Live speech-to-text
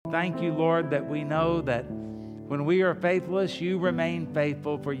thank you, Lord, that we know that when we are faithless, you remain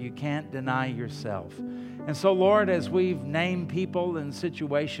faithful, for you can't deny yourself. And so, Lord, as we've named people and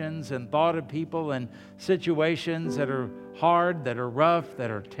situations and thought of people and situations that are hard, that are rough, that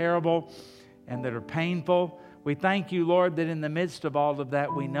are terrible, and that are painful, we thank you, Lord, that in the midst of all of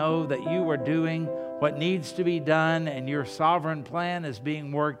that, we know that you are doing what needs to be done, and your sovereign plan is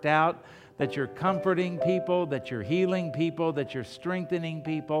being worked out, that you're comforting people, that you're healing people, that you're strengthening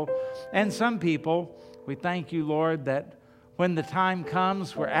people. And some people, we thank you, Lord, that when the time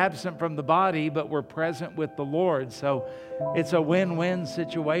comes, we're absent from the body, but we're present with the Lord. So it's a win-win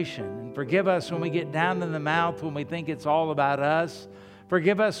situation. And forgive us when we get down in the mouth, when we think it's all about us.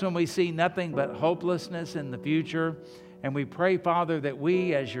 Forgive us when we see nothing but hopelessness in the future. And we pray, Father, that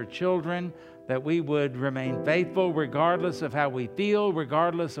we as your children, that we would remain faithful regardless of how we feel,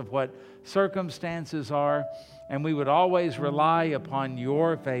 regardless of what circumstances are, and we would always rely upon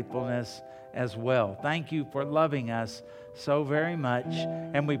your faithfulness as well. Thank you for loving us so very much.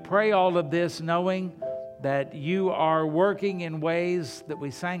 And we pray all of this knowing that you are working in ways that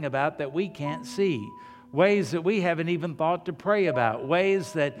we sang about that we can't see, ways that we haven't even thought to pray about,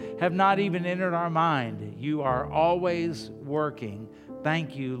 ways that have not even entered our mind. You are always working.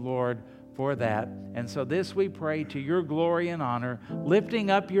 Thank you, Lord, for that. And so this we pray to your glory and honor,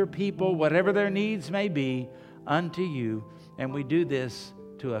 lifting up your people, whatever their needs may be, unto you. And we do this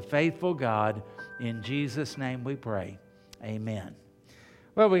to a faithful God. In Jesus' name we pray. Amen.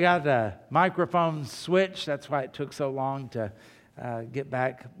 Well, we got a microphone switch. That's why it took so long to get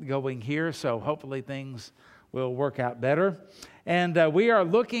back going here. So hopefully things will work out better. And we are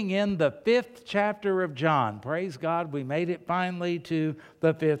looking in the 5th chapter of John. Praise God, we made it finally to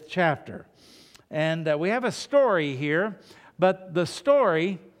the 5th chapter. And we have a story here, but the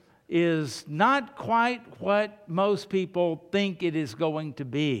story is not quite what most people think it is going to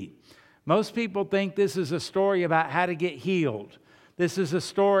be. Most people think this is a story about how to get healed. This is a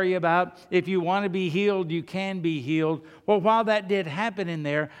story about if you want to be healed, you can be healed. Well, while that did happen in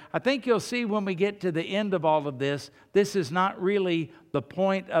there, I think you'll see when we get to the end of all of this, this is not really the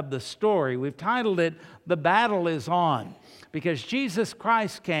point of the story. We've titled it, The Battle is On, because Jesus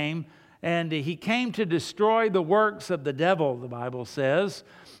Christ came, and he came to destroy the works of the devil, the Bible says.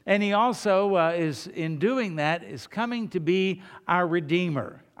 And he also in doing that, is coming to be our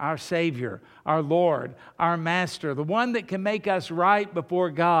Redeemer, our Savior, our Lord, our Master, the one that can make us right before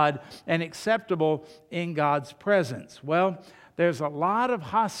God and acceptable in God's presence. Well, there's a lot of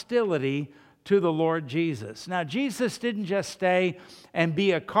hostility to the Lord Jesus. Now, Jesus didn't just stay and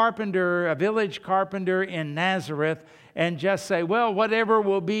be a carpenter, a village carpenter in Nazareth, and just say, well, whatever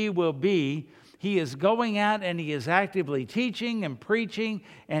will be, will be. He is going out and he is actively teaching and preaching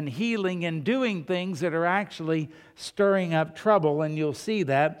and healing and doing things that are actually stirring up trouble. And you'll see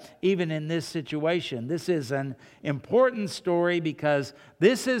that even in this situation. This is an important story because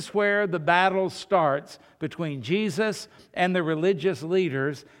this is where the battle starts between Jesus and the religious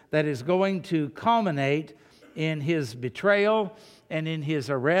leaders that is going to culminate in his betrayal and in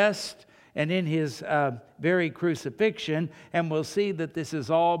his arrest and in his very crucifixion. And we'll see that this is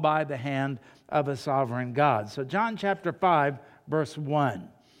all by the hand of a sovereign God. So John chapter 5, verse 1.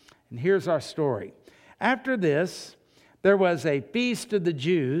 And here's our story. After this, there was a feast of the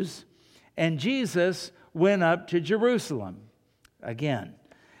Jews, and Jesus went up to Jerusalem again.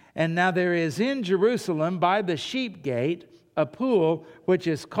 And now there is in Jerusalem by the sheep gate a pool, which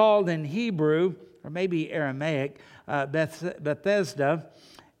is called in Hebrew, or maybe Aramaic, Bethesda.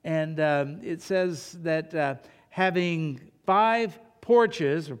 And it says that having 5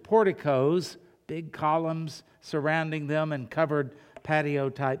 porches or porticos, big columns surrounding them and covered patio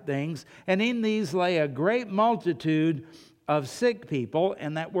type things. And in these lay a great multitude of sick people.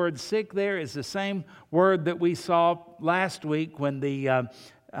 And that word sick there is the same word that we saw last week when the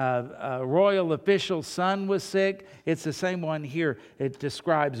royal official's son was sick. It's the same one here. It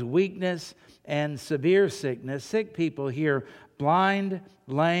describes weakness and severe sickness. Sick people here, blind,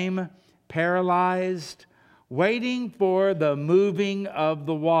 lame, paralyzed, waiting for the moving of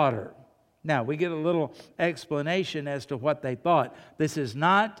the water. Now, we get a little explanation as to what they thought. This is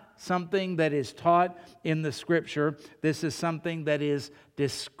not something that is taught in the Scripture. This is something that is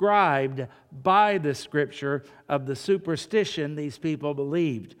described by the Scripture of the superstition these people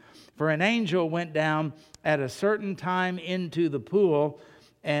believed. For an angel went down at a certain time into the pool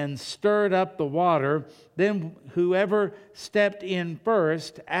and stirred up the water. Then whoever stepped in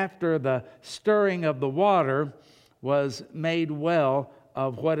first after the stirring of the water was made well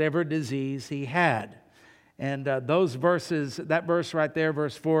of whatever disease he had. And those verses, that verse right there,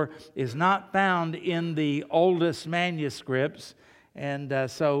 verse 4, is not found in the oldest manuscripts. And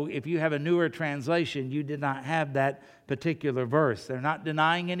so if you have a newer translation, you did not have that particular verse. They're not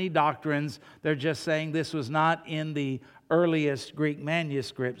denying any doctrines. They're just saying this was not in the earliest Greek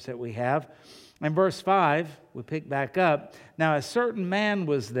manuscripts that we have. In verse 5, we pick back up. Now a certain man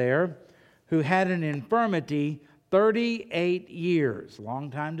was there who had an infirmity 38 years, long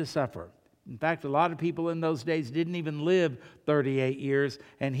time to suffer. In fact, a lot of people in those days didn't even live 38 years,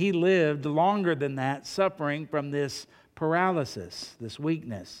 and he lived longer than that, suffering from this paralysis, this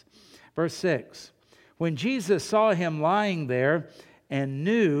weakness. Verse 6, when Jesus saw him lying there and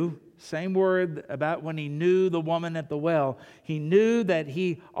knew, same word about when he knew the woman at the well, he knew that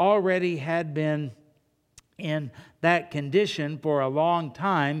he already had been in that condition for a long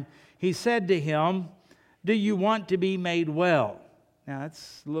time, he said to him, "Do you want to be made well?" Now,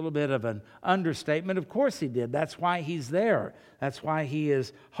 that's a little bit of an understatement. Of course he did. That's why he's there. That's why he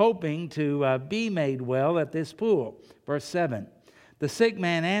is hoping to be made well at this pool. Verse 7, the sick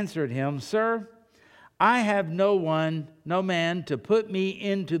man answered him, "Sir, I have no man to put me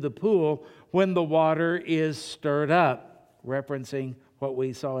into the pool when the water is stirred up," referencing what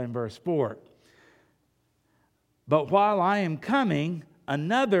we saw in verse 4. "But while I am coming,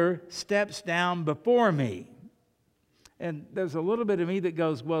 another steps down before me." And there's a little bit of me that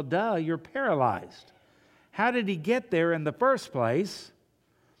goes, well, duh, you're paralyzed. How did he get there in the first place?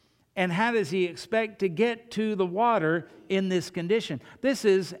 And how does he expect to get to the water in this condition? This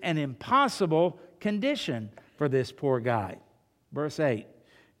is an impossible condition for this poor guy. Verse 8,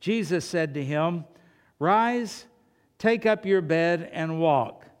 Jesus said to him, "Rise, take up your bed and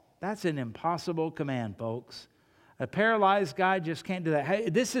walk." That's an impossible command, folks. A paralyzed guy just can't do that. Hey,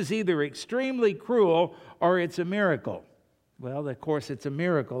 this is either extremely cruel or it's a miracle. Well, of course, it's a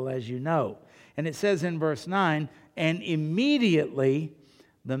miracle, as you know. And it says in verse 9, and immediately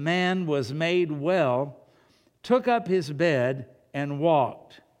the man was made well, took up his bed, and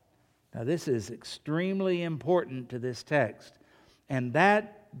walked. Now, this is extremely important to this text. And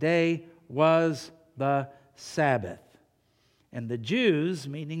that day was the Sabbath. And the Jews,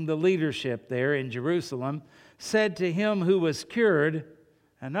 meaning the leadership there in Jerusalem, said to him who was cured,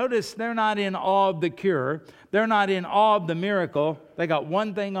 and notice they're not in awe of the cure. They're not in awe of the miracle. They got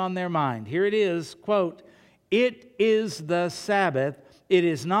one thing on their mind. Here it is, quote, "It is the Sabbath. It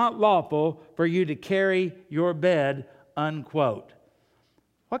is not lawful for you to carry your bed," unquote.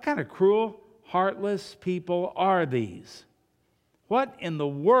 What kind of cruel, heartless people are these? What in the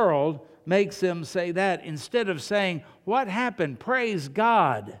world makes them say that instead of saying, "What happened? Praise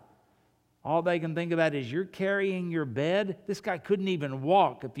God"? All they can think about is, you're carrying your bed? This guy couldn't even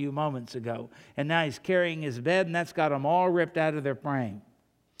walk a few moments ago. And now he's carrying his bed, and that's got them all ripped out of their frame.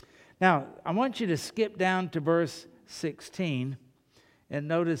 Now, I want you to skip down to verse 16 and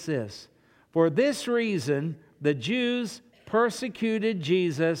notice this. For this reason, the Jews persecuted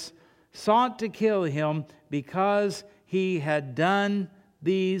Jesus, sought to kill him because he had done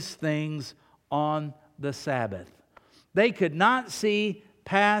these things on the Sabbath. They could not see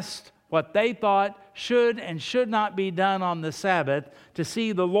past what they thought should and should not be done on the Sabbath, to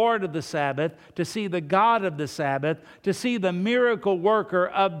see the Lord of the Sabbath, to see the God of the Sabbath, to see the miracle worker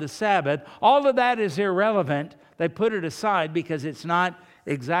of the Sabbath. All of that is irrelevant. They put it aside because it's not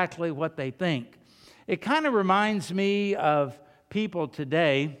exactly what they think. It kind of reminds me of people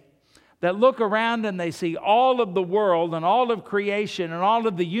today that look around and they see all of the world and all of creation and all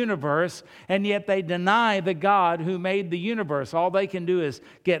of the universe, and yet they deny the God who made the universe. All they can do is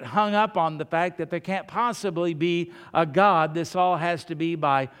get hung up on the fact that there can't possibly be a God. This all has to be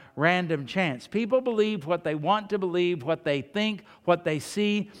by random chance. People believe what they want to believe, what they think, what they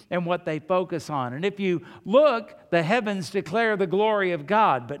see, and what they focus on. And if you look, the heavens declare the glory of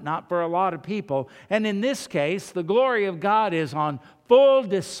God, but not for a lot of people. And in this case, the glory of God is on full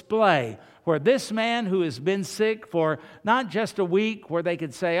display, where this man who has been sick for not just a week, where they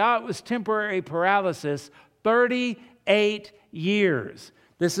could say, oh, it was temporary paralysis, 38 years.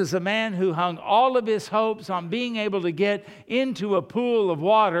 This is a man who hung all of his hopes on being able to get into a pool of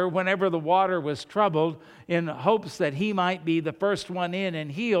water whenever the water was troubled, in hopes that he might be the first one in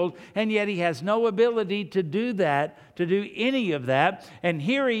and healed, and yet he has no ability to do that, to do any of that. And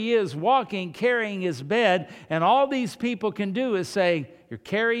here he is walking, carrying his bed, and all these people can do is say, you're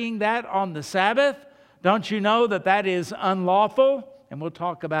carrying that on the Sabbath? Don't you know that that is unlawful? And we'll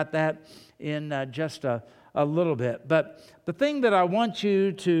talk about that in just a little bit. But the thing that I want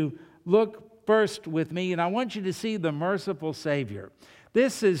you to look first with me, and I want you to see the merciful Savior.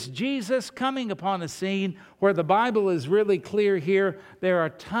 This is Jesus coming upon a scene where the Bible is really clear here. There are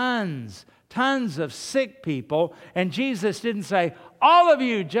tons of sick people, and Jesus didn't say, all of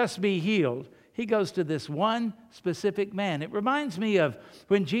you just be healed. He goes to this one specific man. It reminds me of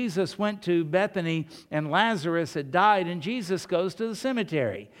when Jesus went to Bethany and Lazarus had died, and Jesus goes to the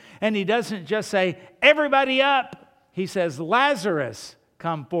cemetery. And he doesn't just say, everybody up. He says, Lazarus,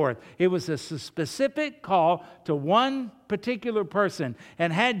 come forth. It was a specific call to one particular person.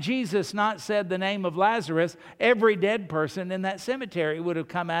 And had Jesus not said the name of Lazarus, every dead person in that cemetery would have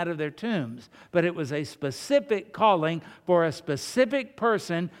come out of their tombs. But it was a specific calling for a specific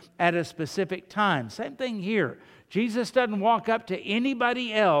person at a specific time. Same thing here. Jesus doesn't walk up to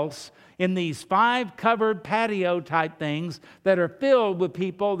anybody else in these 5 covered patio type things that are filled with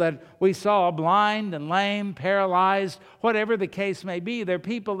people that we saw blind and lame, paralyzed, whatever the case may be. They're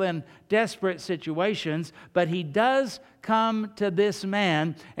people in desperate situations, but he does come to this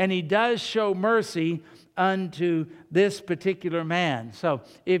man and he does show mercy unto this particular man. So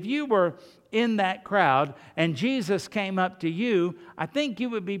if you were in that crowd and Jesus came up to you, I think you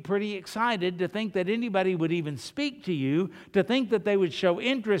would be pretty excited to think that anybody would even speak to you, to think that they would show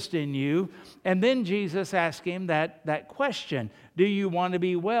interest in you. And then Jesus asked him that question, do you want to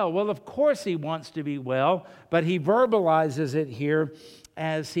be well? Well, of course he wants to be well, but he verbalizes it here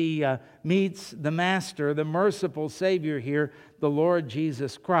as he meets the Master, the merciful Savior here, the Lord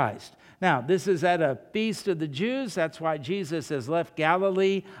Jesus Christ. Now, this is at a feast of the Jews. That's why Jesus has left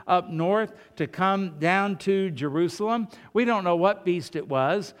Galilee up north to come down to Jerusalem. We don't know what feast it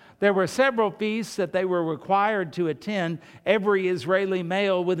was. There were several feasts that they were required to attend. Every Israeli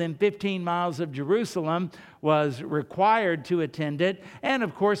male within 15 miles of Jerusalem was required to attend it. And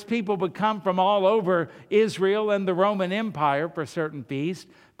of course, people would come from all over Israel and the Roman Empire for certain feasts.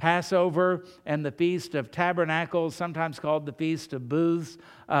 Passover and the Feast of Tabernacles, sometimes called the Feast of Booths.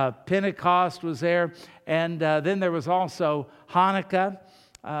 Pentecost was there. And then there was also Hanukkah.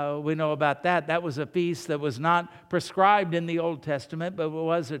 We know about that. That was a feast that was not prescribed in the Old Testament, but it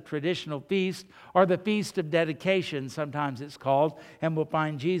was a traditional feast, or the Feast of Dedication, sometimes it's called, and we'll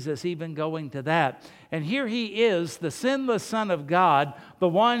find Jesus even going to that. And here he is, the sinless Son of God, the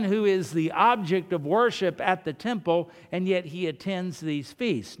one who is the object of worship at the temple, and yet he attends these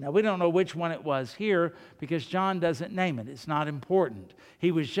feasts. Now, we don't know which one it was here because John doesn't name it. It's not important.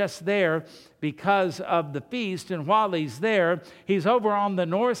 He was just there because of the feast, and while he's there, he's over on the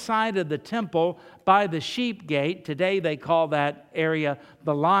north side of the temple by the sheep gate. Today they call that area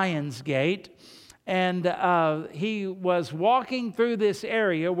the Lion's Gate. And he was walking through this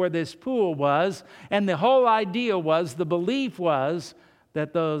area where this pool was, and the whole idea was, the belief was,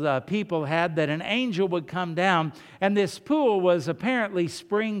 that those people had, that an angel would come down, and this pool was apparently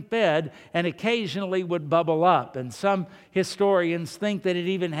spring-fed and occasionally would bubble up. And some historians think that it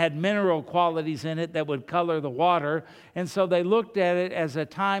even had mineral qualities in it that would color the water. And so they looked at it as a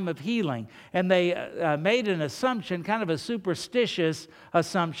time of healing. And they made an assumption, kind of a superstitious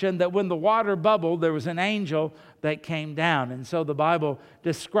assumption, that when the water bubbled, there was an angel that came down. And so the Bible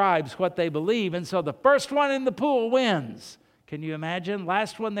describes what they believe. And so the first one in the pool wins. Can you imagine?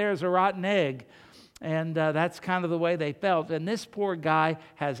 Last one there is a rotten egg. And that's kind of the way they felt. And this poor guy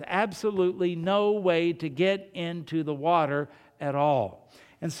has absolutely no way to get into the water at all.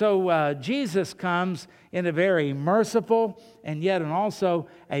 And so Jesus comes in a very merciful and yet also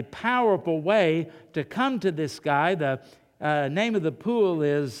a powerful way to come to this guy. The name of the pool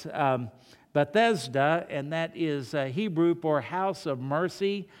is Bethesda, and that is Hebrew for house of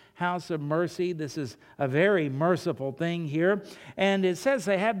mercy. House of mercy. This is a very merciful thing here. And it says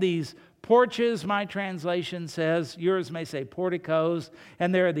they have these porches, my translation says. Yours may say porticos.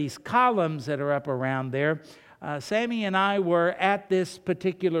 And there are these columns that are up around there. Sammy and I were at this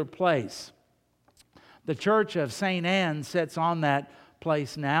particular place. The Church of St. Anne sits on that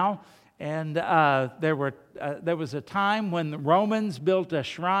place now. And there was a time when the Romans built a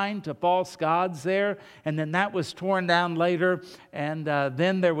shrine to false gods there, and then that was torn down later. And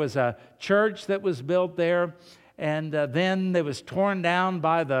then there was a church that was built there, and then it was torn down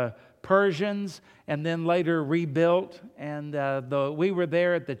by the Persians, and then later rebuilt. And we were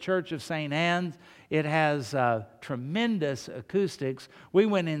there at the Church of St. Anne's. It has tremendous acoustics. We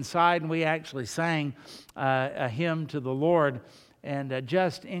went inside and we actually sang a hymn to the Lord. And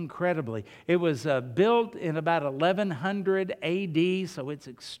just incredibly. It was built in about 1100 AD, so it's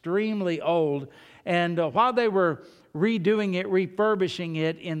extremely old. And while they were redoing it, refurbishing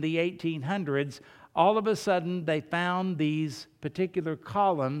it in the 1800s, all of a sudden they found these particular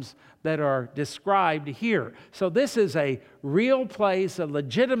columns that are described here. So this is a real place, a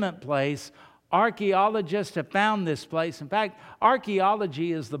legitimate place archaeologists have found this place. In fact,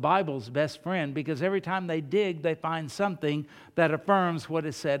 archaeology is the Bible's best friend because every time they dig, they find something that affirms what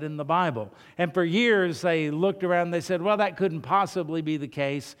is said in the Bible. And for years, they looked around, they said, well, that couldn't possibly be the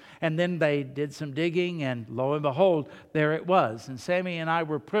case. And then they did some digging, and lo and behold, there it was. And Sammy and I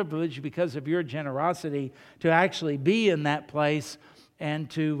were privileged because of your generosity to actually be in that place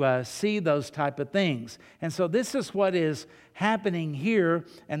and to see those type of things. And so this is what is happening here,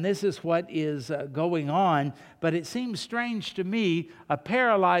 and this is what is going on. But it seems strange to me, a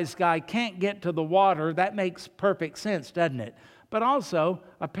paralyzed guy can't get to the water. That makes perfect sense, doesn't it? But also,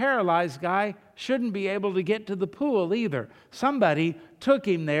 a paralyzed guy shouldn't be able to get to the pool either. Somebody took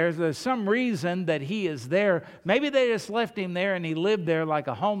him there. There's some reason that he is there. Maybe they just left him there and he lived there like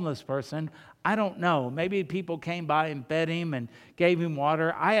a homeless person. I don't know. Maybe people came by and fed him and gave him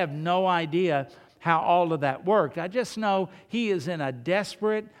water. I have no idea how all of that worked. I just know he is in a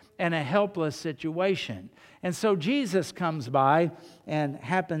desperate and a helpless situation. And so Jesus comes by and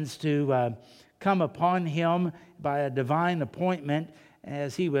happens to come upon him by a divine appointment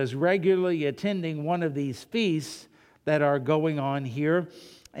as he was regularly attending one of these feasts that are going on here.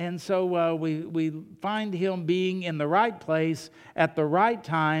 And so we find him being in the right place at the right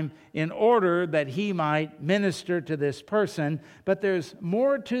time in order that he might minister to this person. But there's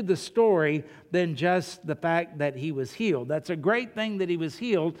more to the story than just the fact that he was healed. That's a great thing that he was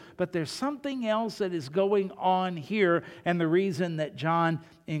healed, but there's something else that is going on here and the reason that John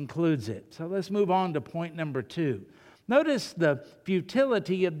includes it. So let's move on to point number 2. Notice the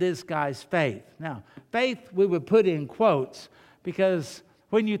futility of this guy's faith. Now, faith we would put in quotes because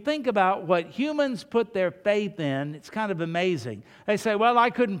when you think about what humans put their faith in, it's kind of amazing. They say, well, I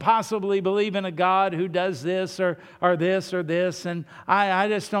couldn't possibly believe in a God who does this or this or this, and I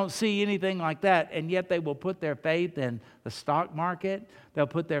just don't see anything like that. And yet they will put their faith in the stock market. They'll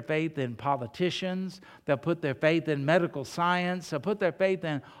put their faith in politicians. They'll put their faith in medical science. They'll put their faith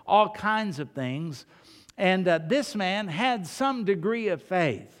in all kinds of things. And this man had some degree of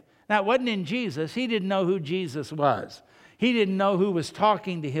faith. Now, it wasn't in Jesus. He didn't know who Jesus was. He didn't know who was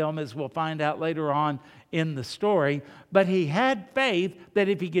talking to him, as we'll find out later on in the story. But he had faith that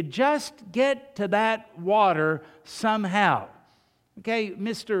if he could just get to that water somehow. Okay,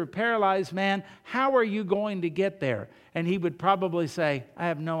 Mr. Paralyzed Man, how are you going to get there? And he would probably say, I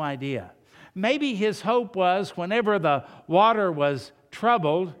have no idea. Maybe his hope was whenever the water was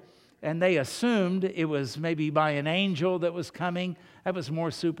troubled, and they assumed it was maybe by an angel that was coming. That was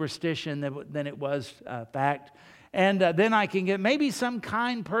more superstition than it was fact. And then I can get, maybe some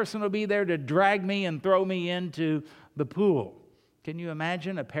kind person will be there to drag me and throw me into the pool. Can you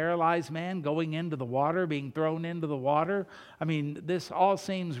imagine a paralyzed man going into the water, being thrown into the water? I mean, this all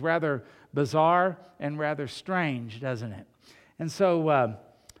seems rather bizarre and rather strange, doesn't it? And so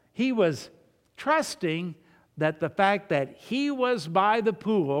he was trusting that the fact that he was by the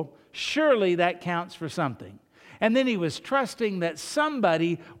pool, surely that counts for something. And then he was trusting that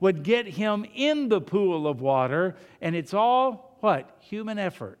somebody would get him in the pool of water. And it's all, what? Human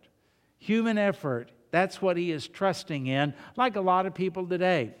effort. Human effort. That's what he is trusting in, like a lot of people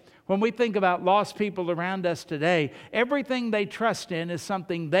today. When we think about lost people around us today, everything they trust in is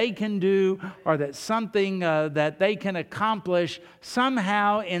something they can do or that something that they can accomplish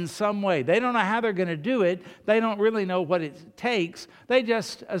somehow in some way. They don't know how they're going to do it. They don't really know what it takes. They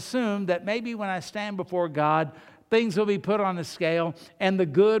just assume that maybe when I stand before God, things will be put on a scale and the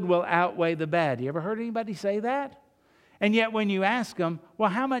good will outweigh the bad. You ever heard anybody say that? And yet when you ask them, well,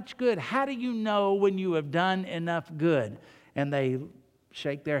 how much good? How do you know when you have done enough good? And they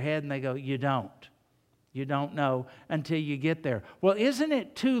shake their head and they go, you don't. You don't know until you get there. Well, isn't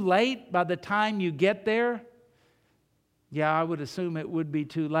it too late by the time you get there? Yeah, I would assume it would be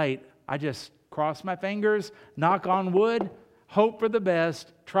too late. I just cross my fingers, knock on wood, hope for the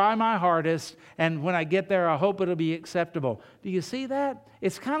best, try my hardest, and when I get there, I hope it'll be acceptable. Do you see that?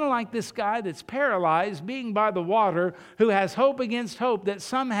 It's kind of like this guy that's paralyzed, being by the water, who has hope against hope that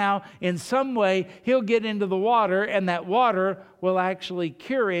somehow, in some way, he'll get into the water, and that water will actually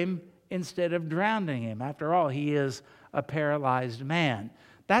cure him instead of drowning him. After all, he is a paralyzed man.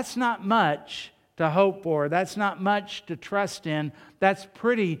 That's not much to hope for. That's not much to trust in. That's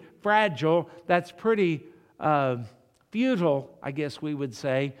pretty fragile. That's pretty futile, I guess we would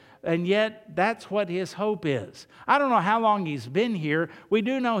say, and yet that's what his hope is. I don't know how long he's been here. We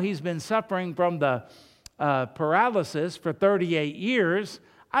do know he's been suffering from the paralysis for 38 years.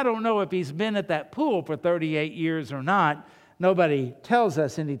 I don't know if he's been at that pool for 38 years or not. Nobody tells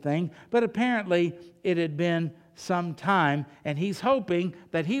us anything, but apparently it had been some time, and he's hoping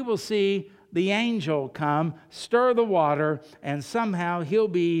that he will see the angel come, stir the water, and somehow he'll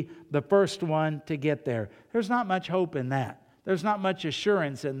be the first one to get there. There's not much hope in that. There's not much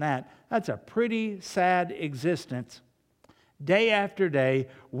assurance in that. That's a pretty sad existence. Day after day,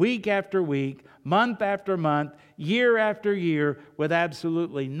 week after week, month after month, year after year, with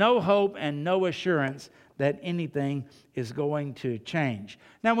absolutely no hope and no assurance that anything is going to change.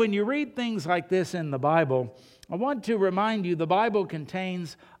 Now, when you read things like this in the Bible, I want to remind you the Bible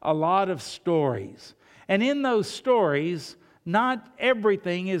contains a lot of stories. And in those stories, not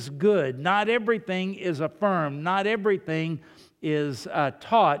everything is good. Not everything is affirmed. Not everything is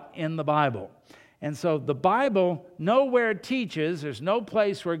taught in the Bible. And so the Bible nowhere teaches, there's no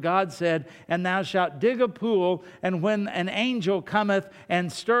place where God said, and thou shalt dig a pool, and when an angel cometh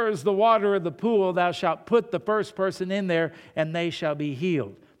and stirs the water of the pool, thou shalt put the first person in there, and they shall be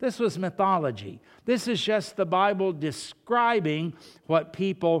healed. This was mythology. This is just the Bible describing what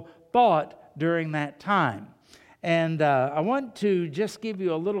people thought during that time. And I want to just give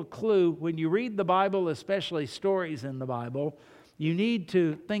you a little clue. When you read the Bible, especially stories in the Bible, you need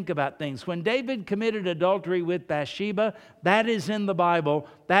to think about things. When David committed adultery with Bathsheba, that is in the Bible.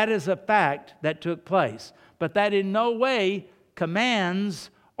 That is a fact that took place. But that in no way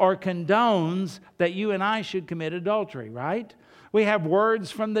commands or condones that you and I should commit adultery, right? We have words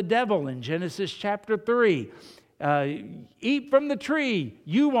from the devil in Genesis chapter 3. Eat from the tree,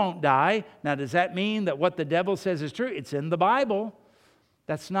 you won't die. Now, does that mean that what the devil says is true? It's in the Bible.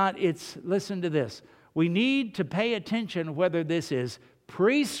 Listen to this. We need to pay attention whether this is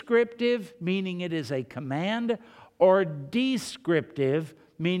prescriptive, meaning it is a command, or descriptive,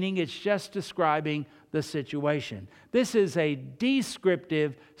 meaning it's just describing the situation. This is a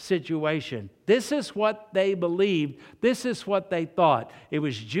descriptive situation. This is what they believed. This is what they thought. It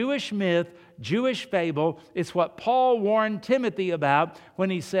was Jewish myth, Jewish fable. It's what Paul warned Timothy about when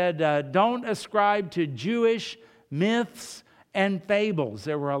he said, don't ascribe to Jewish myths and fables.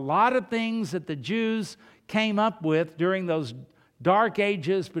 There were a lot of things that the Jews came up with during those dark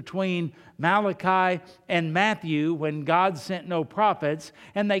ages between Malachi and Matthew when God sent no prophets,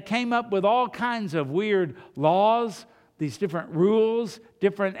 and they came up with all kinds of weird laws, these different rules,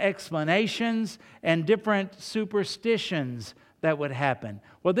 different explanations, and different superstitions that would happen.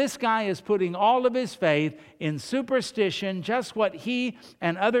 Well, this guy is putting all of his faith in superstition, just what he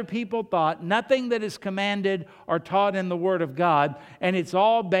and other people thought, nothing that is commanded or taught in the Word of God, and it's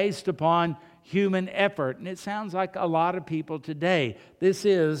all based upon human effort. And it sounds like a lot of people today. This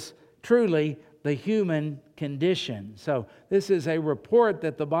is truly the human condition. So this is a report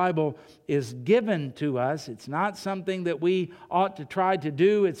that the Bible is given to us. It's not something that we ought to try to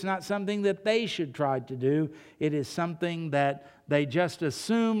do. It's not something that they should try to do. It is something that they just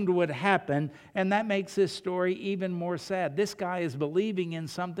assumed would happen, and that makes this story even more sad. This guy is believing in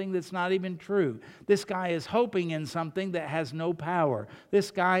something that's not even true. This guy is hoping in something that has no power.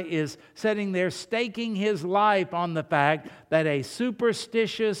 This guy is sitting there staking his life on the fact that a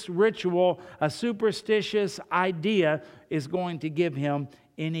superstitious ritual, a superstitious idea is going to give him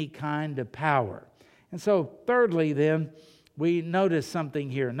any kind of power. And so, thirdly, then, we notice something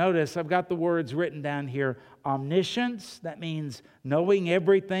here. Notice, I've got the words written down here. Omniscience, that means knowing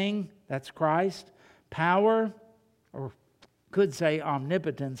everything. That's Christ. Power, or could say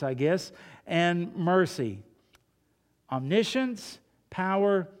omnipotence, I guess. And mercy. Omniscience,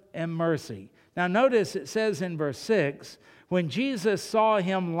 power, and mercy. Now notice it says in verse 6, when Jesus saw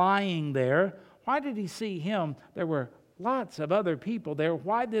him lying there, why did he see him? There were lots of other people there.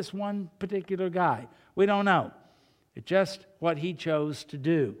 Why this one particular guy? We don't know. It's just what he chose to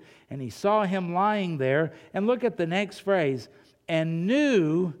do. And he saw him lying there. And look at the next phrase. And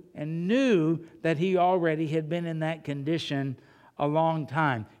knew that he already had been in that condition a long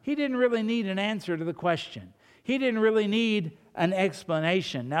time. He didn't really need an answer to the question. He didn't really need an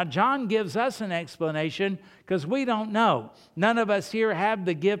explanation. Now, John gives us an explanation because we don't know. None of us here have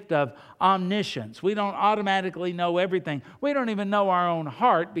the gift of omniscience. We don't automatically know everything. We don't even know our own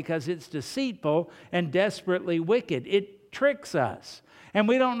heart because it's deceitful and desperately wicked. It tricks us. And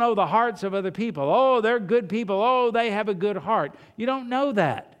we don't know the hearts of other people. Oh, they're good people. Oh, they have a good heart. You don't know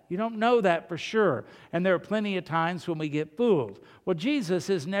that. You don't know that for sure. And there are plenty of times when we get fooled. Well, Jesus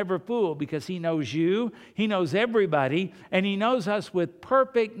is never fooled because he knows you, he knows everybody, and he knows us with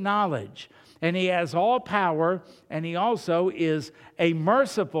perfect knowledge. And he has all power, and he also is a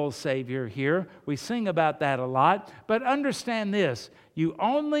merciful Savior here. We sing about that a lot. But understand this, you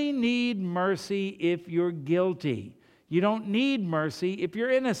only need mercy if you're guilty. You don't need mercy if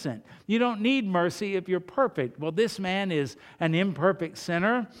you're innocent. You don't need mercy if you're perfect. Well, this man is an imperfect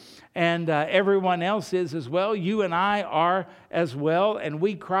sinner, and everyone else is as well. You and I are as well, and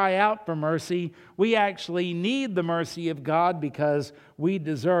we cry out for mercy. We actually need the mercy of God because we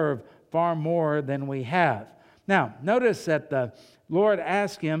deserve far more than we have. Now, notice that the Lord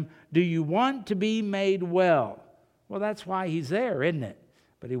asked him, do you want to be made well? Well, that's why he's there, isn't it?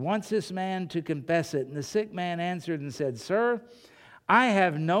 But he wants this man to confess it. And the sick man answered and said, Sir, I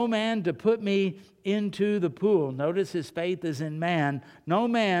have no man to put me into the pool. Notice his faith is in man. No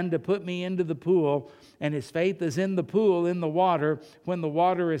man to put me into the pool. And his faith is in the pool, in the water, when the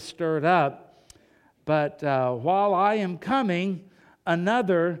water is stirred up. But while I am coming,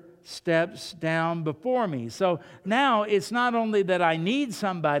 another steps down before me. So now it's not only that I need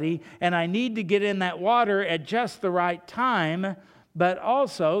somebody and I need to get in that water at just the right time, but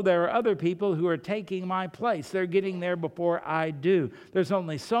also there are other people who are taking my place. They're getting there before I do. There's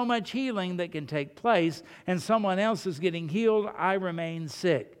only so much healing that can take place, and someone else is getting healed. I remain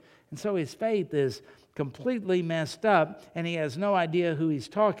sick. And so his faith is completely messed up, and he has no idea who he's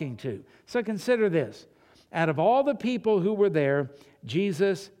talking to. So consider this. Out of all the people who were there,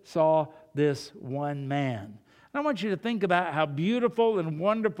 Jesus saw this one man. And I want you to think about how beautiful and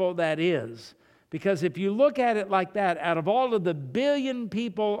wonderful that is. Because if you look at it like that, out of all of the billions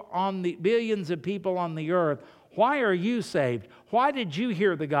of people on the earth, why are you saved? Why did you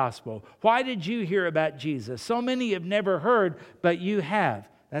hear the gospel? Why did you hear about Jesus? So many have never heard, but you have.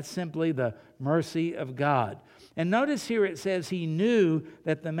 That's simply the mercy of God. And notice here it says he knew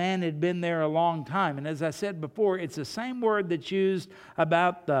that the man had been there a long time. And as I said before, it's the same word that's used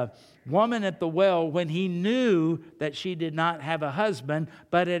about the woman at the well when he knew that she did not have a husband,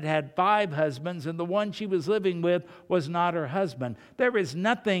 but had 5 husbands, and the one she was living with was not her husband. There is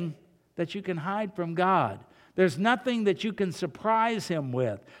nothing that you can hide from God. There's nothing that you can surprise him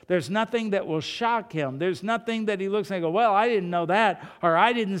with. There's nothing that will shock him. There's nothing that he looks and goes, well, I didn't know that, or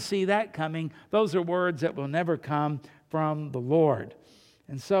I didn't see that coming. Those are words that will never come from the Lord.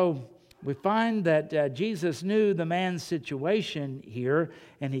 And so we find that Jesus knew the man's situation here,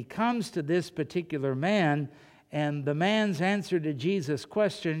 and he comes to this particular man, and the man's answer to Jesus'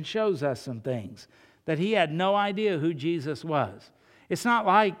 question shows us some things, that he had no idea who Jesus was. It's not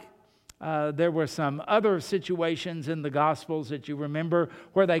like there were some other situations in the Gospels that you remember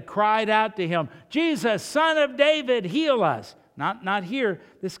where they cried out to him, Jesus, Son of David, heal us. Not here.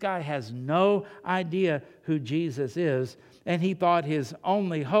 This guy has no idea who Jesus is, and he thought his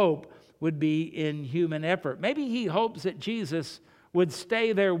only hope would be in human effort. Maybe he hopes that Jesus would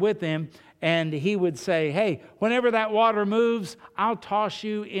stay there with him and he would say, hey, whenever that water moves, I'll toss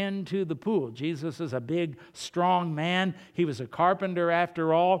you into the pool. Jesus is a big, strong man. He was a carpenter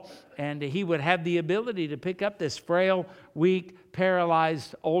after all, and he would have the ability to pick up this frail, weak,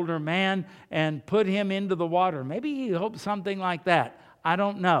 paralyzed older man and put him into the water. Maybe he hoped something like that. I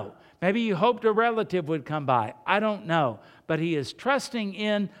don't know. Maybe he hoped a relative would come by. I don't know. But he is trusting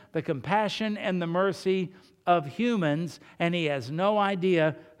in the compassion and the mercy of humans, and he has no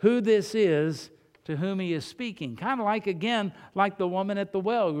idea who this is to whom he is speaking. Kind of like, again, like the woman at the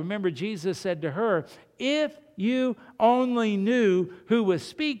well. Remember, Jesus said to her, if you only knew who was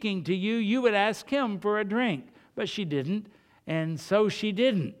speaking to you, you would ask him for a drink. But she didn't, and so she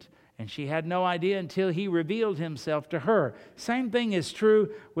didn't. And she had no idea until he revealed himself to her. Same thing is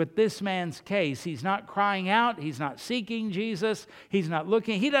true with this man's case. He's not crying out. He's not seeking Jesus. He's not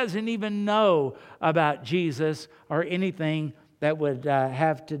looking. He doesn't even know about Jesus or anything that would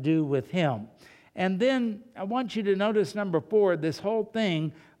have to do with him. And then I want you to notice number 4, this whole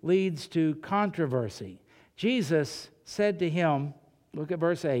thing leads to controversy. Jesus said to him, look at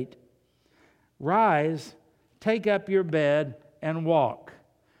verse 8, rise, take up your bed and walk.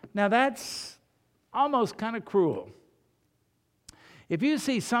 Now that's almost kind of cruel. If you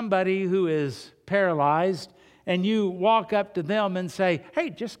see somebody who is paralyzed and you walk up to them and say, hey,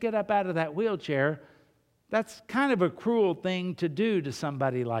 just get up out of that wheelchair, that's kind of a cruel thing to do to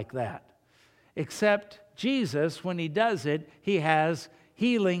somebody like that. Except Jesus, when he does it, he has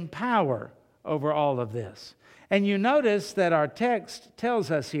healing power over all of this. And you notice that our text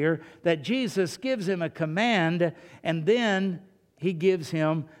tells us here that Jesus gives him a command and then he gives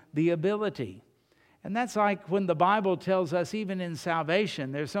him the ability. And that's like when the Bible tells us, even in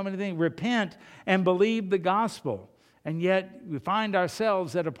salvation, there's so many things, repent and believe the gospel. And yet we find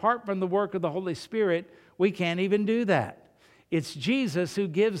ourselves that apart from the work of the Holy Spirit, we can't even do that. It's Jesus who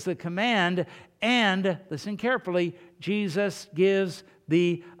gives the command, and listen carefully, Jesus gives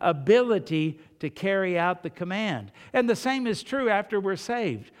the ability to carry out the command. And the same is true after we're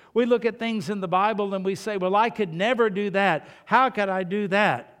saved. We look at things in the Bible and we say, well, I could never do that. How could I do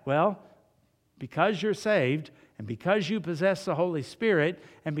that? Well, because you're saved, and because you possess the Holy Spirit,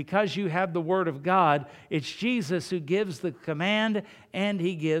 and because you have the Word of God, it's Jesus who gives the command and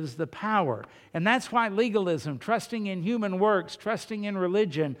He gives the power. And that's why legalism, trusting in human works, trusting in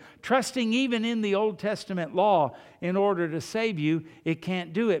religion, trusting even in the Old Testament law in order to save you, it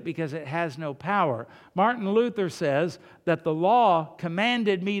can't do it because it has no power. Martin Luther says that the law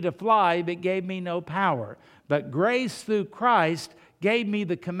commanded me to fly but gave me no power. But grace through Christ gave me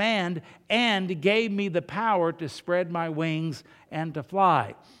the command and gave me the power to spread my wings and to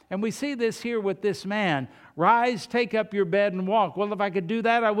fly. And we see this here with this man. Rise, take up your bed and walk. Well, if I could do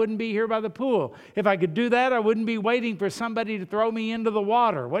that, I wouldn't be here by the pool. If I could do that, I wouldn't be waiting for somebody to throw me into the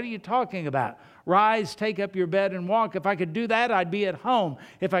water. What are you talking about? Rise, take up your bed and walk. If I could do that, I'd be at home.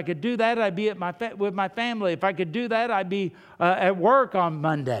 If I could do that, I'd be with my family. If I could do that, I'd be at work on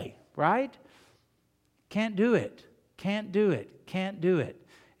Monday, right? Can't do it. Can't do it. Can't do it.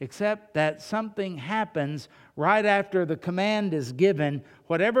 Except that something happens right after the command is given.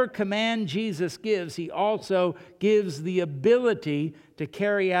 Whatever command Jesus gives, He also gives the ability to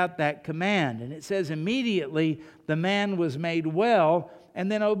carry out that command. And it says immediately the man was made well and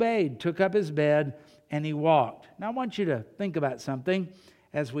then obeyed, took up his bed, and he walked. Now I want you to think about something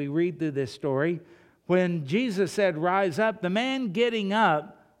as we read through this story. When Jesus said, rise up, the man getting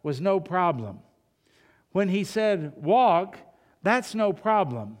up was no problem. When He said, walk, that's no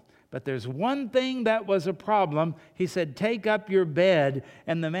problem. But there's one thing that was a problem. He said, take up your bed.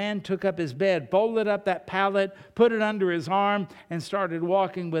 And the man took up his bed, folded up that pallet, put it under his arm, and started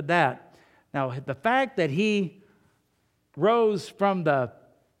walking with that. Now, the fact that he rose from the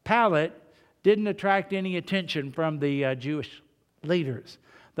pallet didn't attract any attention from the Jewish leaders.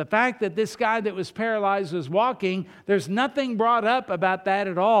 The fact that this guy that was paralyzed was walking, there's nothing brought up about that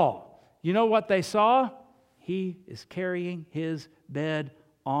at all. You know what they saw? He is carrying his bed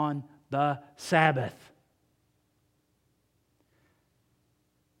on the Sabbath.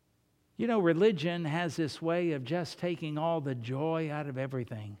 You know, religion has this way of just taking all the joy out of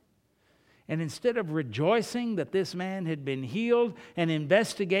everything. And instead of rejoicing that this man had been healed and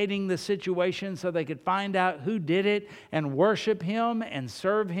investigating the situation so they could find out who did it and worship him and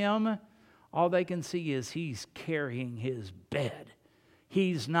serve him, all they can see is he's carrying his bed.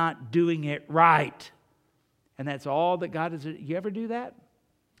 He's not doing it right. And that's all that God is. You ever do that?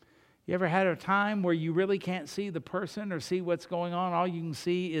 You ever had a time where you really can't see the person or see what's going on? All you can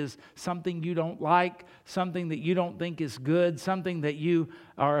see is something you don't like, something that you don't think is good, something that you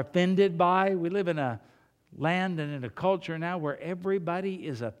are offended by. We live in a land and in a culture now where everybody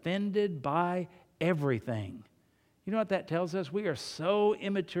is offended by everything. You know what that tells us? We are so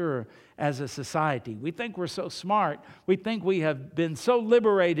immature as a society. We think we're so smart. We think we have been so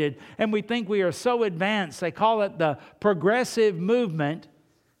liberated, and we think we are so advanced. They call it the progressive movement.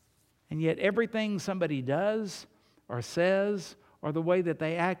 And yet everything somebody does or says or the way that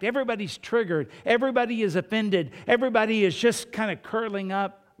they act, everybody's triggered. Everybody is offended. Everybody is just kind of curling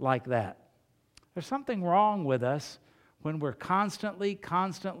up like that. There's something wrong with us when we're constantly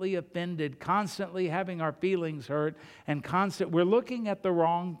offended, constantly having our feelings hurt, and we're looking at the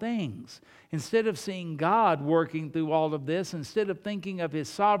wrong things. Instead of seeing God working through all of this, instead of thinking of His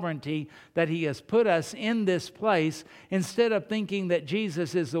sovereignty that He has put us in this place, instead of thinking that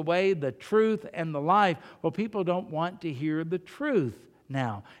Jesus is the way, the truth, and the life, well, people don't want to hear the truth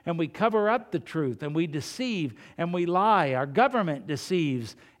now. And we cover up the truth, and we deceive, and we lie. Our government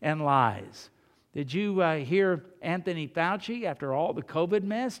deceives and lies. Did you hear Anthony Fauci after all the COVID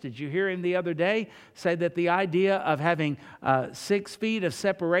mess? Did you hear him the other day say that the idea of having 6 feet of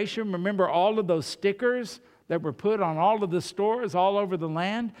separation, remember all of those stickers that were put on all of the stores all over the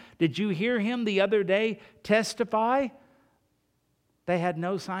land? Did you hear him the other day testify they had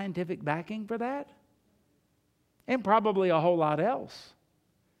no scientific backing for that? And probably a whole lot else.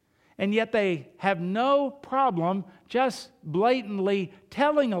 And yet they have no problem just blatantly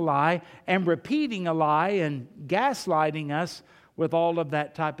telling a lie and repeating a lie and gaslighting us with all of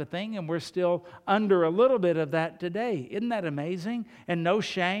that type of thing. And we're still under a little bit of that today. Isn't that amazing? And no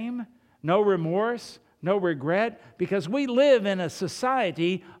shame, no remorse, no regret, because we live in a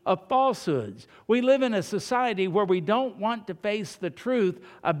society of falsehoods. We live in a society where we don't want to face the truth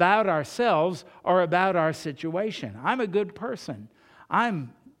about ourselves or about our situation. I'm a good person.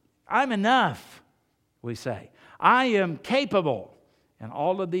 I'm enough, we say. I am capable, and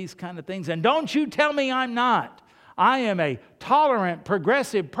all of these kind of things. And don't you tell me I'm not. I am a tolerant,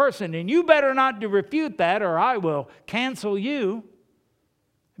 progressive person, and you better not refute that or I will cancel you.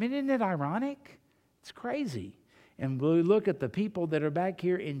 I mean, isn't it ironic? It's crazy. And we look at the people that are back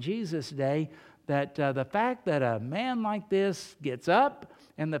here in Jesus' day, that the fact that a man like this gets up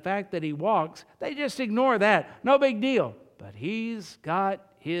and the fact that he walks, they just ignore that. No big deal. But he's got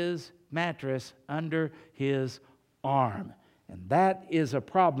his mattress under his arm. And that is a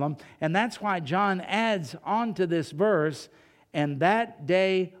problem. And that's why John adds on to this verse, and that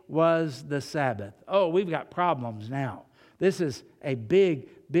day was the Sabbath. Oh, we've got problems now. This is a big,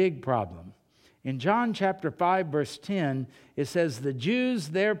 big problem. In John chapter 5, verse 10, it says, the Jews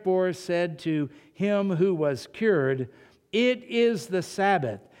therefore said to him who was cured, it is the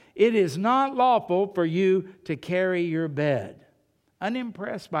Sabbath. It is not lawful for you to carry your bed.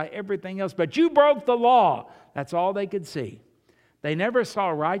 Unimpressed by everything else, but you broke the law. That's all they could see. They never saw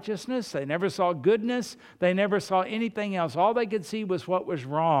righteousness. They never saw goodness. They never saw anything else. All they could see was what was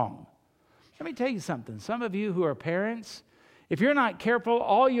wrong. Let me tell you something. Some of you who are parents, if you're not careful,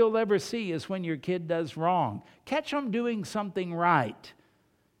 all you'll ever see is when your kid does wrong. Catch them doing something right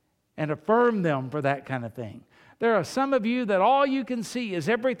and affirm them for that kind of thing. There are some of you that all you can see is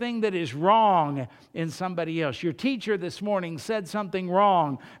everything that is wrong in somebody else. Your teacher this morning said something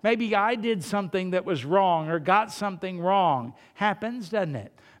wrong. Maybe I did something that was wrong or got something wrong. Happens, doesn't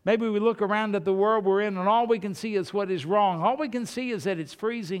it? Maybe we look around at the world we're in and all we can see is what is wrong. All we can see is that it's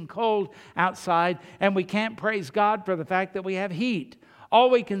freezing cold outside and we can't praise God for the fact that we have heat. All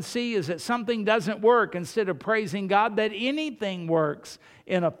we can see is that something doesn't work instead of praising God that anything works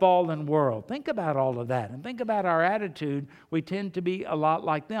in a fallen world. Think about all of that and think about our attitude. We tend to be a lot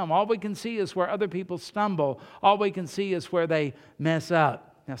like them. All we can see is where other people stumble. All we can see is where they mess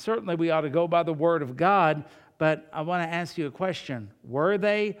up. Now, certainly we ought to go by the Word of God, but I want to ask you a question. Were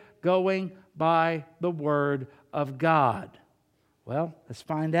they going by the Word of God? Well, let's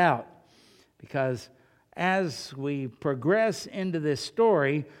find out, because as we progress into this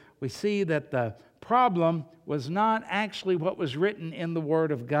story, we see that the problem was not actually what was written in the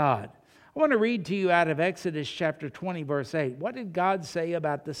Word of God. I want to read to you out of Exodus chapter 20, verse 8. What did God say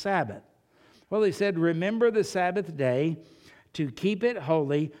about the Sabbath? Well, He said, remember the Sabbath day to keep it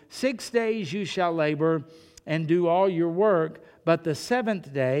holy. 6 days you shall labor and do all your work, but the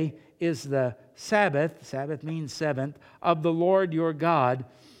seventh day is the Sabbath, Sabbath means seventh, of the Lord your God,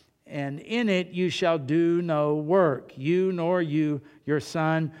 and in it you shall do no work, you, nor your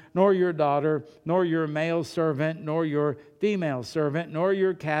son, nor your daughter, nor your male servant, nor your female servant, nor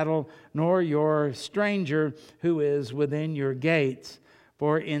your cattle, nor your stranger who is within your gates.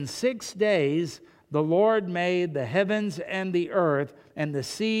 For in 6 days the Lord made the heavens and the earth and the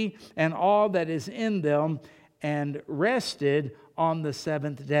sea and all that is in them, and rested on the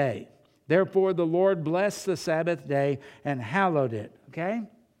seventh day. Therefore the Lord blessed the Sabbath day and hallowed it. Okay?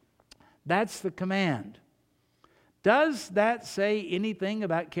 That's the command. Does that say anything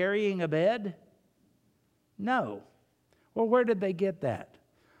about carrying a bed? No. Well, where did they get that?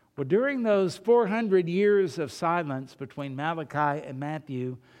 Well, during those 400 years of silence between Malachi and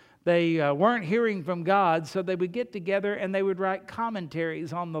Matthew, they weren't hearing from God, so they would get together and they would write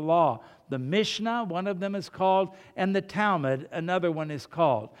commentaries on the law. The Mishnah, one of them is called, and the Talmud, another one is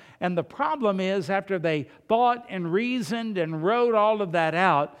called. And the problem is, after they thought and reasoned and wrote all of that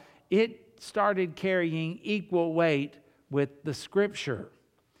out, it started carrying equal weight with the Scripture.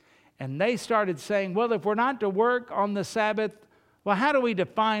 And they started saying, well, if we're not to work on the Sabbath, well, how do we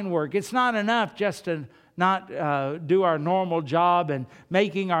define work? It's not enough just to not do our normal job and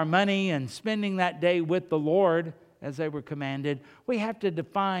making our money and spending that day with the Lord as they were commanded. We have to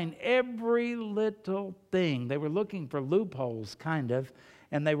define every little thing. They were looking for loopholes, kind of,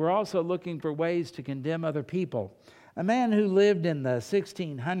 and they were also looking for ways to condemn other people. A man who lived in the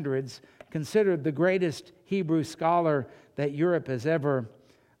 1600s, considered the greatest Hebrew scholar that Europe has ever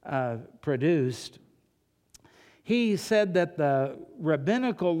produced, he said that the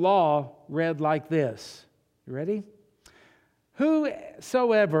rabbinical law read like this. You ready?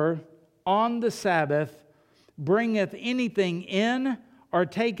 Whosoever on the Sabbath bringeth anything in or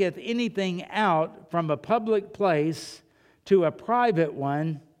taketh anything out from a public place to a private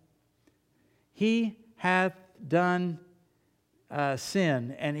one, he hath done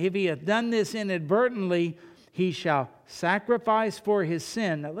sin. And if he hath done this inadvertently, he shall sacrifice for his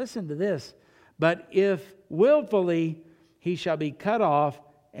sin. Now listen to this. But if willfully, he shall be cut off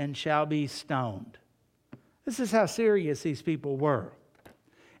and shall be stoned. This is how serious these people were.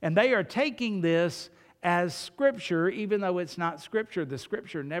 And they are taking this as Scripture, even though it's not Scripture. The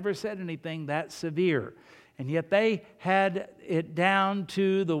Scripture never said anything that severe. And yet they had it down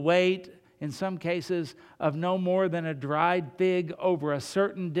to the weight in some cases, of no more than a dried fig over a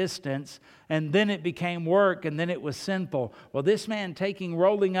certain distance, and then it became work, and then it was sinful. Well, this man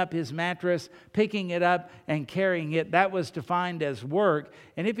rolling up his mattress, picking it up, and carrying it, that was defined as work.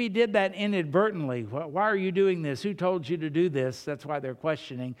 And if he did that inadvertently, why are you doing this? Who told you to do this? That's why they're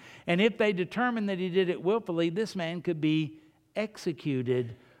questioning. And if they determined that he did it willfully, this man could be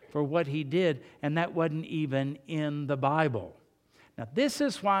executed for what he did, and that wasn't even in the Bible. Now, this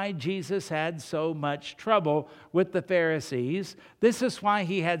is why Jesus had so much trouble with the Pharisees. This is why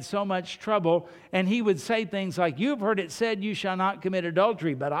he had so much trouble, and he would say things like, "You've heard it said, you shall not commit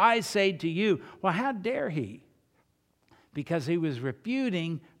adultery, but I say to you." Well, how dare he? Because he was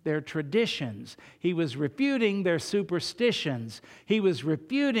refuting their traditions. He was refuting their superstitions. He was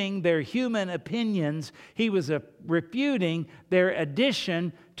refuting their human opinions. He was refuting their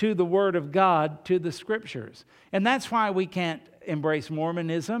addition to the Word of God, to the Scriptures. And that's why we can't embrace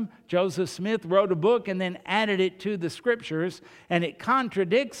Mormonism. Joseph Smith wrote a book and then added it to the Scriptures, and it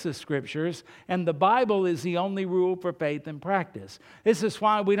contradicts the Scriptures, and the Bible is the only rule for faith and practice. This is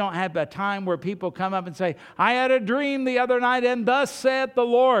why we don't have a time where people come up and say, "I had a dream the other night, and thus saith the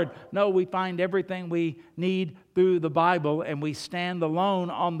Lord." No, we find everything we need through the Bible, and we stand alone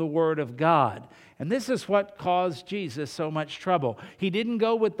on the Word of God. And this is what caused Jesus so much trouble. He didn't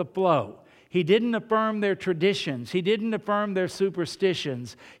go with the flow. He didn't affirm their traditions. He didn't affirm their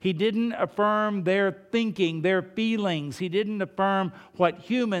superstitions. He didn't affirm their thinking, their feelings. He didn't affirm what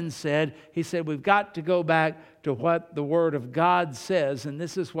humans said. He said, we've got to go back to what the Word of God says, and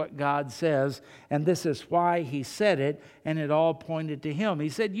this is what God says, and this is why He said it, and it all pointed to Him. He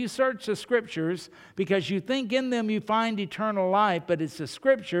said, you search the Scriptures because you think in them you find eternal life, but it's the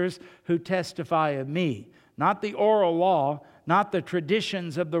Scriptures who testify of me, not the oral law, not the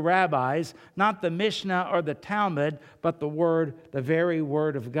traditions of the rabbis, not the Mishnah or the Talmud, but the Word, the very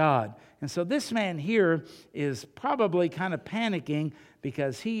Word of God. And so this man here is probably kind of panicking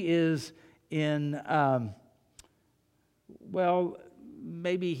because he is in,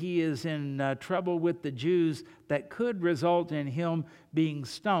 maybe he is in trouble with the Jews that could result in him being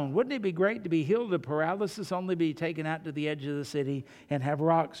stoned. Wouldn't it be great to be healed of paralysis, only be taken out to the edge of the city and have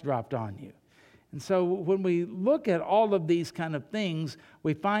rocks dropped on you? And so when we look at all of these kind of things,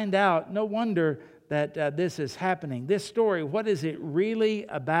 we find out, no wonder that this is happening. This story, what is it really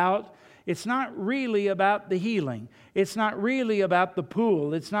about? It's not really about the healing. It's not really about the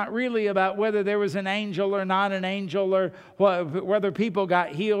pool. It's not really about whether there was an angel or not an angel, or whether people got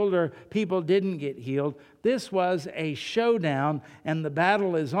healed or people didn't get healed. This was a showdown, and the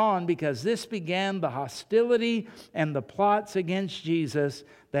battle is on because this began the hostility and the plots against Jesus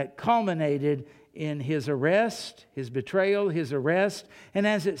that culminated in His arrest, His betrayal, His arrest. And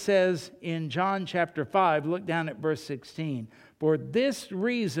as it says in John chapter 5, look down at verse 16. For this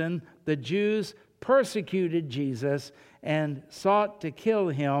reason the Jews persecuted Jesus and sought to kill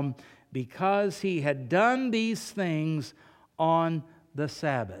Him, because He had done these things on the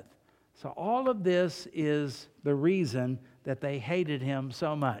Sabbath. So all of this is the reason that they hated Him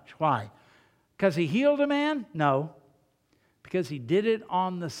so much. Why? Because He healed a man? No. Because He did it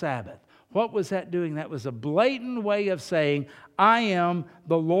on the Sabbath. What was that doing? That was a blatant way of saying, I am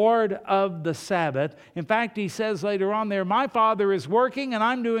the Lord of the Sabbath. In fact, He says later on there, my Father is working and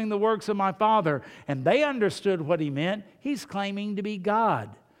I'm doing the works of my Father. And they understood what He meant. He's claiming to be God.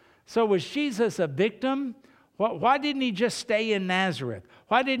 So was Jesus a victim? Why didn't He just stay in Nazareth?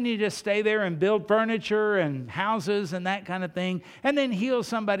 Why didn't He just stay there and build furniture and houses and that kind of thing, and then heal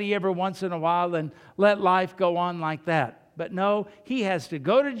somebody every once in a while and let life go on like that? But no, He has to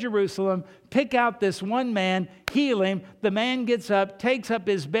go to Jerusalem, pick out this one man, heal him. The man gets up, takes up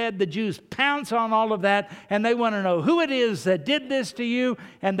his bed. The Jews pounce on all of that, and they want to know who it is that did this to you.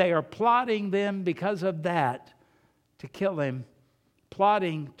 And they are plotting them because of that to kill Him,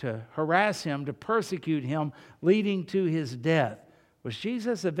 plotting to harass Him, to persecute Him, leading to His death. Was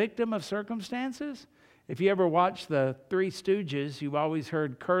Jesus a victim of circumstances? If you ever watched the Three Stooges, you've always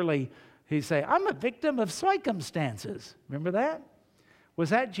heard Curly, he'd say, I'm a victim of circumstances. Remember that? Was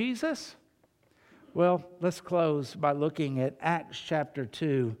that Jesus? Well, let's close by looking at Acts chapter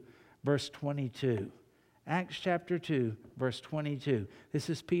 2, verse 22. Acts chapter 2, verse 22. This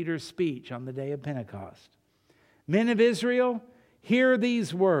is Peter's speech on the day of Pentecost. Men of Israel, hear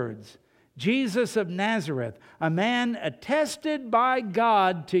these words. Jesus of Nazareth, a man attested by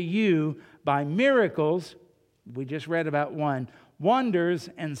God to you by miracles, we just read about one, wonders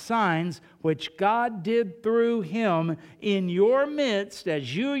and signs which God did through Him in your midst,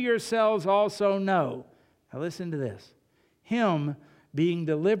 as you yourselves also know. Now listen to this. Him being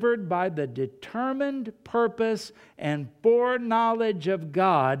delivered by the determined purpose and foreknowledge of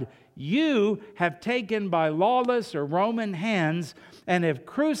God, you have taken by lawless or Roman hands and have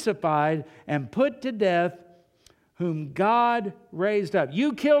crucified and put to death whom God raised up.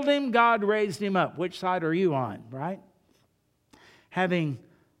 You killed him, God raised him up. Which side are you on, right? Having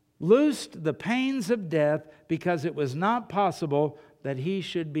loosed the pains of death, because it was not possible that he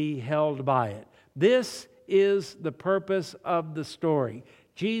should be held by it. This is the purpose of the story.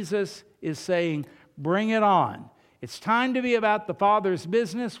 Jesus is saying, bring it on. It's time to be about the Father's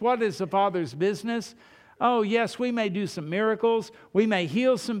business. What is the Father's business? Oh, yes, we may do some miracles. We may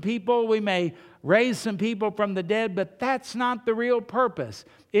heal some people. We may raise some people from the dead, but that's not the real purpose.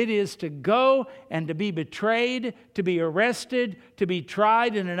 It is to go and to be betrayed, to be arrested, to be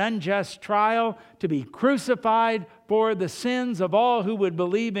tried in an unjust trial, to be crucified for the sins of all who would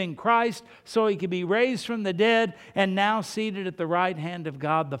believe in Christ, so he could be raised from the dead and now seated at the right hand of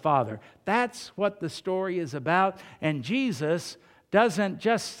God the Father. That's what the story is about, and Jesus doesn't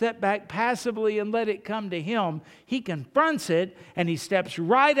just sit back passively and let it come to him. He confronts it and he steps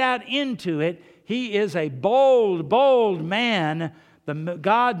right out into it. He is a bold, bold man, the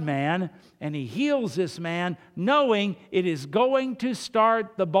God-man, and he heals this man knowing it is going to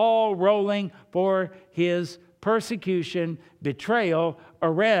start the ball rolling for his persecution, betrayal,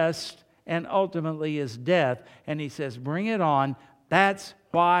 arrest, and ultimately his death. And he says, bring it on. That's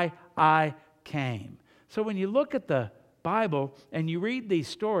why I came. So when you look at the Bible and you read these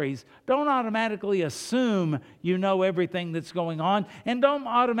stories, don't automatically assume you know everything that's going on, and don't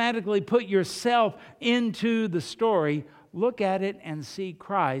automatically put yourself into the story. Look at it and see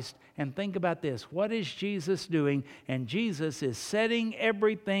Christ and think about this. What is Jesus doing? And Jesus is setting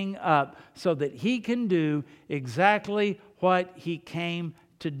everything up so that he can do exactly what he came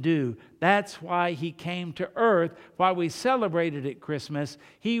to do. That's why he came to earth, why we celebrated at Christmas.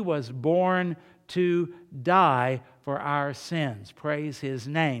 He was born to die for our sins. Praise his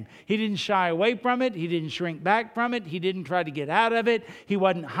name. He didn't shy away from it. He didn't shrink back from it. He didn't try to get out of it. He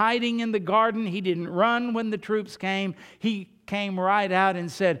wasn't hiding in the garden. He didn't run when the troops came. He came right out and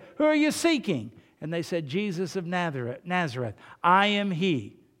said, who are you seeking? And they said, Jesus of Nazareth. I am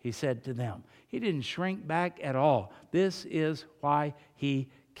he said to them. He didn't shrink back at all. This is why he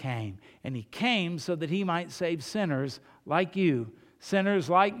came. And he came so that he might save sinners like you, sinners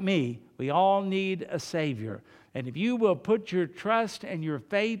like me. We all need a Savior. And if you will put your trust and your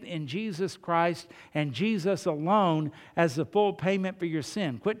faith in Jesus Christ and Jesus alone as the full payment for your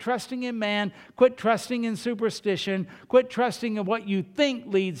sin. Quit trusting in man. Quit trusting in superstition. Quit trusting in what you think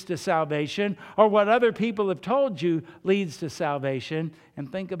leads to salvation or what other people have told you leads to salvation.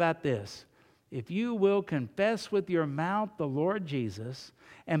 And think about this. If you will confess with your mouth the Lord Jesus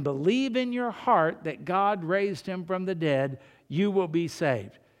and believe in your heart that God raised him from the dead, you will be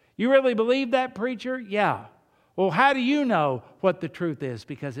saved. You really believe that, preacher? Yeah. Well, how do you know what the truth is?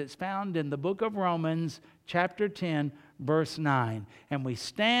 Because it's found in the book of Romans, chapter 10, verse 9. And we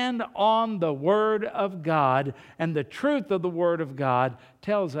stand on the Word of God, and the truth of the Word of God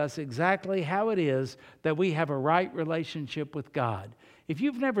tells us exactly how it is that we have a right relationship with God. If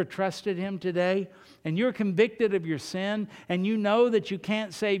you've never trusted him today, and you're convicted of your sin, and you know that you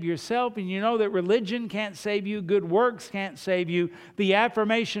can't save yourself, and you know that religion can't save you, good works can't save you, the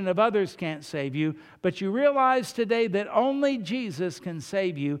affirmation of others can't save you, but you realize today that only Jesus can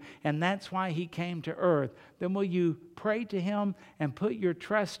save you, and that's why he came to earth, then will you pray to him and put your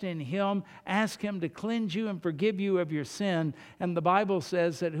trust in him, ask him to cleanse you and forgive you of your sin, and the Bible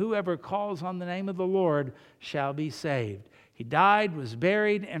says that whoever calls on the name of the Lord shall be saved. He died, was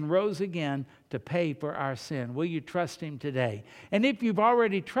buried, and rose again to pay for our sin. Will you trust him today? And if you've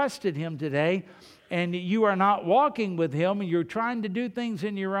already trusted him today and you are not walking with him and you're trying to do things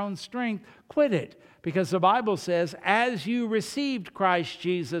in your own strength, quit it. Because the Bible says, as you received Christ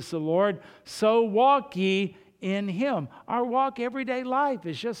Jesus the Lord, so walk ye in him. Our walk everyday life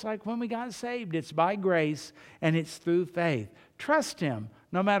is just like when we got saved. It's by grace and it's through faith. Trust him.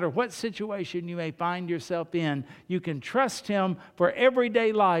 No matter what situation you may find yourself in, you can trust him for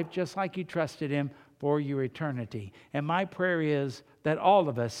everyday life just like you trusted him for your eternity. And my prayer is that all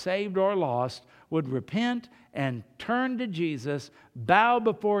of us, saved or lost, would repent and turn to Jesus, bow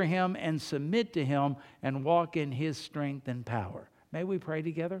before him and submit to him and walk in his strength and power. May we pray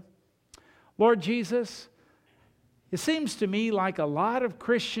together? Lord Jesus, it seems to me like a lot of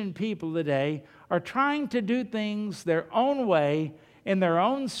Christian people today are trying to do things their own way, in their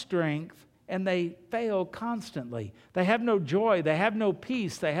own strength, and they fail constantly. They have no joy, they have no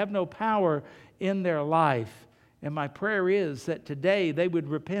peace, they have no power in their life. And my prayer is that today they would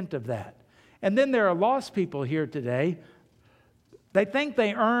repent of that. And then there are lost people here today They think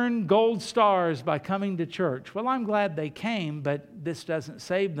they earn gold stars by coming to church. Well, I'm glad they came, but this doesn't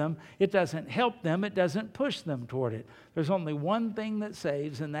save them. It doesn't help them. It doesn't push them toward it. There's only one thing that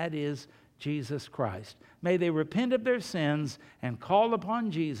saves, and that is Jesus Christ. May they repent of their sins and call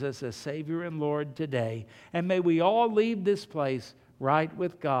upon Jesus as Savior and Lord today. And may we all leave this place right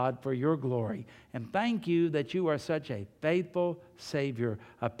with God for your glory. And thank you that you are such a faithful Savior,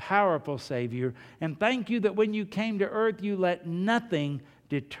 a powerful Savior. And thank you that when you came to earth, you let nothing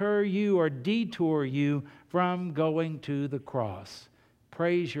deter you or detour you from going to the cross.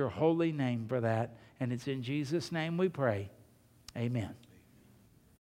 Praise your holy name for that. And it's in Jesus' name we pray. Amen.